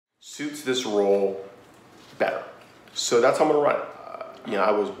suits this role better. So that's how I'm gonna run it. I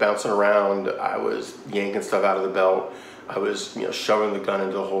was bouncing around, I was yanking stuff out of the belt, I was shoving the gun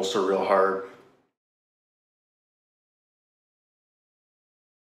into the holster real hard.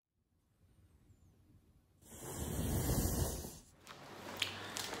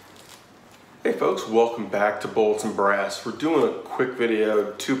 Hey folks, welcome back to Bullets and Brass. We're doing a quick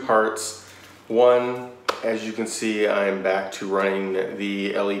video, two parts. One, as you can see, I'm back to running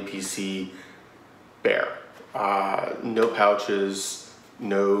the LEPC Bear. No pouches,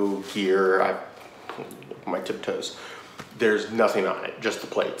 no gear, my tiptoes. There's nothing on it, just the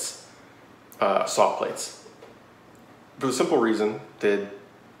plates, soft plates. For the simple reason that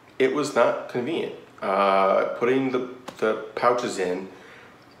it was not convenient. Putting the pouches in,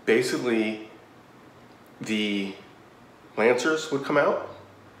 basically the lancers would come out,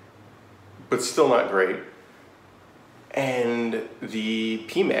 but still not great. And the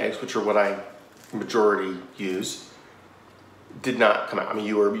PMags, which are what I majority use, did not come out. I mean,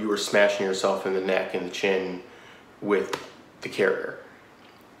 you were smashing yourself in the neck and the chin with the carrier.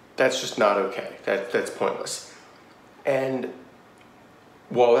 That's just not okay. That's pointless. And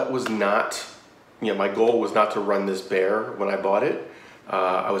while that was not, my goal was not to run this Bear when I bought it.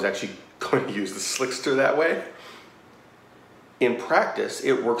 I was actually going to use the Slickster that way. In practice,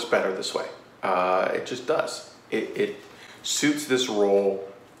 it works better this way. It just does. It suits this role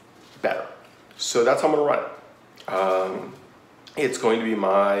better. So that's how I'm gonna run it. It's going to be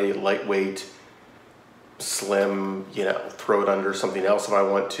my lightweight, slim, throw it under something else if I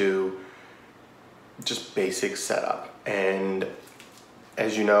want to, just basic setup. And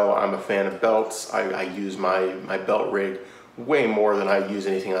as you know, I'm a fan of belts. I use my belt rig way more than I use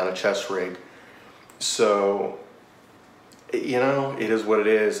anything on a chest rig. So, it is what it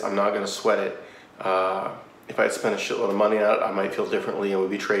is. I'm not gonna sweat it. If I had spent a shitload of money on it, I might feel differently and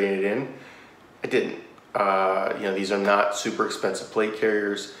would be trading it in. I didn't. These are not super expensive plate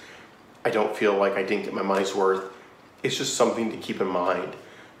carriers. I don't feel like I didn't get my money's worth. It's just something to keep in mind.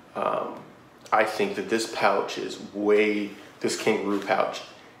 I think that this pouch this kangaroo pouch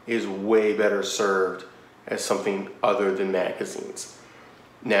is way better served as something other than magazines.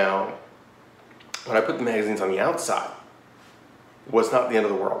 Now, when I put the magazines on the outside, was not the end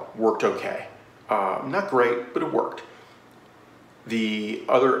of the world. Worked okay. Not great, but it worked. The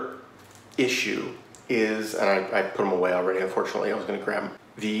other issue is, and I put them away already, unfortunately, I was gonna grab them.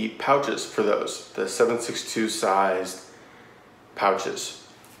 The pouches for those, the 7.62 sized pouches,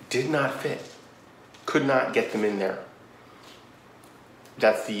 did not fit. Could not get them in there.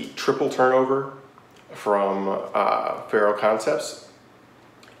 That's the triple turnover from Ferro Concepts.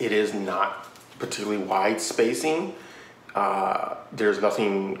 It is not particularly wide spacing. There's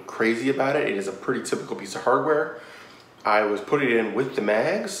nothing crazy about it. It is a pretty typical piece of hardware. I was putting it in with the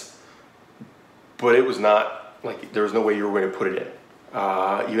mags, but it was not, there was no way you were going to put it in.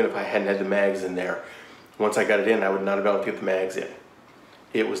 Even if I hadn't had the mags in there. Once I got it in, I would not have been able to get the mags in.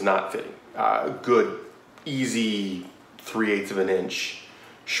 It was not fitting. Good, easy 3/8 of an inch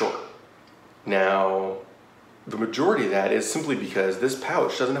short. Now, the majority of that is simply because this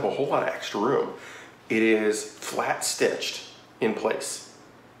pouch doesn't have a whole lot of extra room. It is flat stitched in place,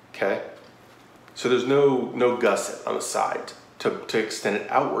 okay? So there's no gusset on the side to extend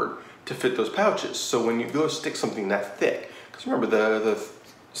it outward to fit those pouches. So when you go stick something that thick, because remember the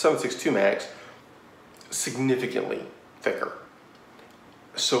 7.62 mags, significantly thicker.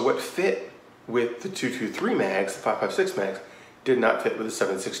 So what fit with the 223 mags, the 5.56 mags, did not fit with the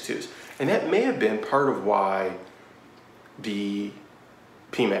 7.62s. And that may have been part of why the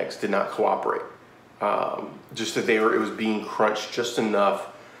PMags did not cooperate. Just that it was being crunched just enough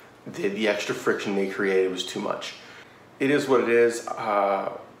that the extra friction they created was too much. It is what it is,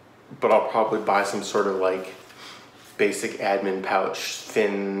 but I'll probably buy some sort of basic admin pouch,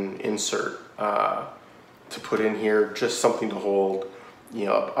 thin insert to put in here, just something to hold,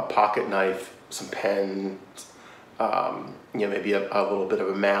 a pocket knife, some pens, maybe a little bit of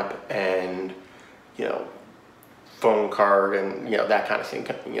a map and, phone card and, that kind of thing,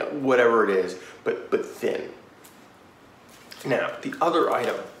 whatever it is, but thin. Now, the other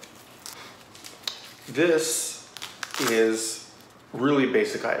item. This is really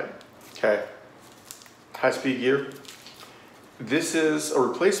basic item, okay? High-speed gear. This is a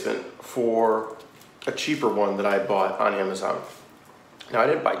replacement for a cheaper one that I bought on Amazon. Now, I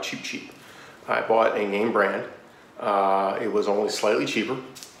didn't buy cheap. I bought a name brand. It was only slightly cheaper.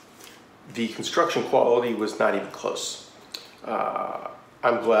 The construction quality was not even close.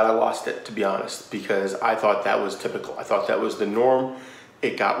 I'm glad I lost it, to be honest, because I thought that was typical. I thought that was the norm.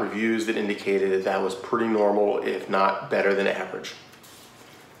 It got reviews that indicated that was pretty normal, if not better than average.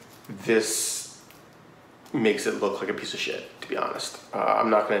 This makes it look like a piece of shit, to be honest. I'm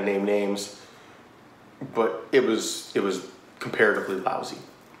not gonna name names, but it was comparatively lousy.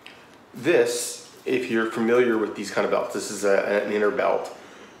 This, if you're familiar with these kind of belts, this is an inner belt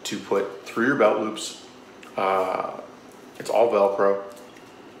to put through your belt loops. It's all Velcro,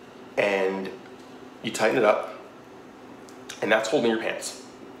 and you tighten it up, and that's holding your pants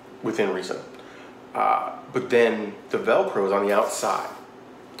within reason. But then the Velcro is on the outside,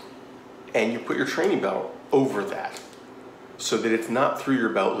 and you put your training belt over that so that it's not through your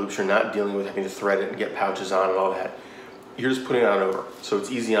belt loops. You're not dealing with having to thread it and get pouches on and all that. You're just putting it on over, so it's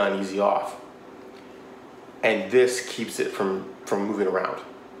easy on, easy off. And this keeps it from moving around,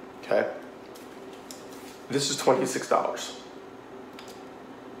 okay? This is $26.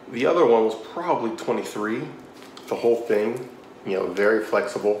 The other one was probably $23. The whole thing, you know, very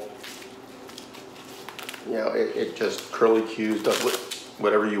flexible. You know, it just curly cues, does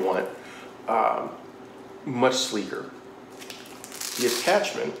whatever you want. Much sleeker. The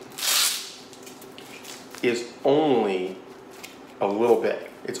attachment is only a little bit.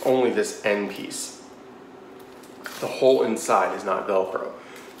 It's only this end piece. The whole inside is not Velcro.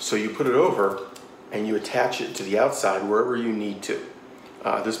 So you put it over and you attach it to the outside wherever you need to.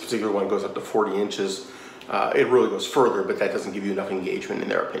 This particular one goes up to 40 inches. It really goes further, but that doesn't give you enough engagement in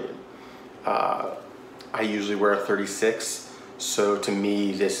their opinion. I usually wear a 36, so to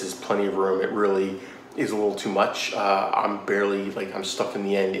me this is plenty of room. It really is a little too much. I'm barely, like, I'm stuffing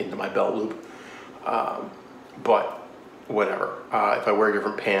the end into my belt loop. But whatever. If I wear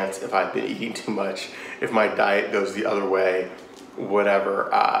different pants, if I've been eating too much, if my diet goes the other way, whatever,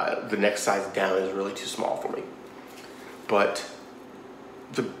 the next size down is really too small for me. But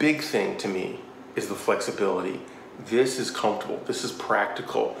the big thing to me is the flexibility. This is comfortable, this is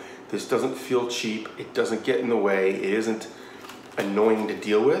practical. This doesn't feel cheap, it doesn't get in the way, it isn't annoying to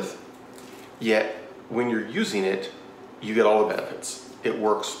deal with, yet when you're using it, you get all the benefits. It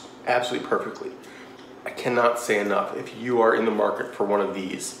works absolutely perfectly. I cannot say enough, if you are in the market for one of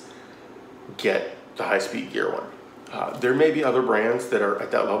these, get the high-speed gear one. There may be other brands that are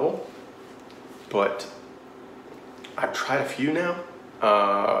at that level, but I've tried a few now,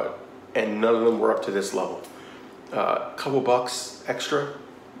 and none of them were up to this level. A couple bucks extra,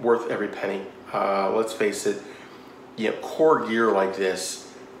 worth every penny. Let's face it, you know, core gear like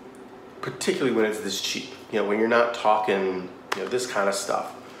this, particularly when it's this cheap, you know, when you're not talking, you know, this kind of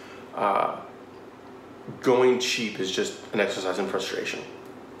stuff, going cheap is just an exercise in frustration.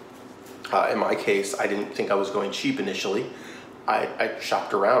 In my case, I didn't think I was going cheap initially. I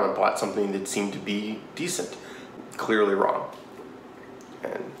shopped around and bought something that seemed to be decent. Clearly wrong.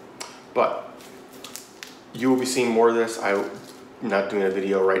 But you will be seeing more of this. I'm not doing a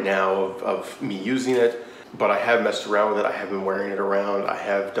video right now of me using it, but I have messed around with it. I have been wearing it around. I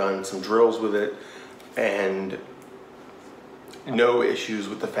have done some drills with it, and no issues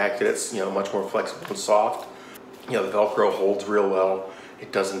with the fact that it's, you know, much more flexible and soft. You know, the Velcro holds real well.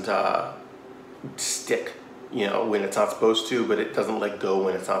 It doesn't stick, you know, when it's not supposed to, but it doesn't let go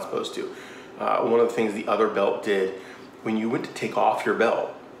when it's not supposed to. One of the things the other belt did, when you went to take off your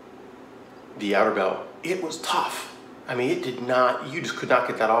belt, the outer belt, it was tough. I mean, it did not, you just could not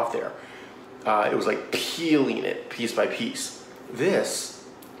get that off there. It was like peeling it piece by piece. This,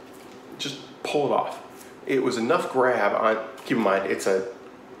 just pull it off. It was enough grab on, keep in mind, it's a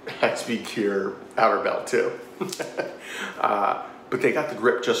high-speed gear outer belt too. But they got the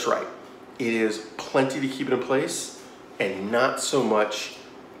grip just right. It is plenty to keep it in place, and not so much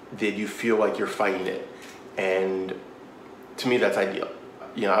that you feel like you're fighting it. And to me, that's ideal.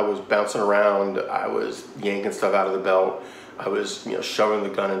 You know, I was bouncing around, I was yanking stuff out of the belt, I was, you know, shoving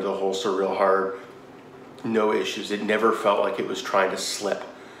the gun into the holster real hard. No issues. It never felt like it was trying to slip.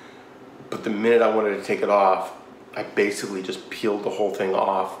 But the minute I wanted to take it off, I basically just peeled the whole thing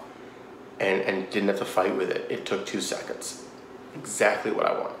off and didn't have to fight with it. It took 2 seconds. Exactly what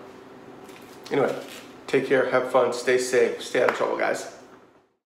I want. Anyway, take care, have fun, stay safe, stay out of trouble, guys.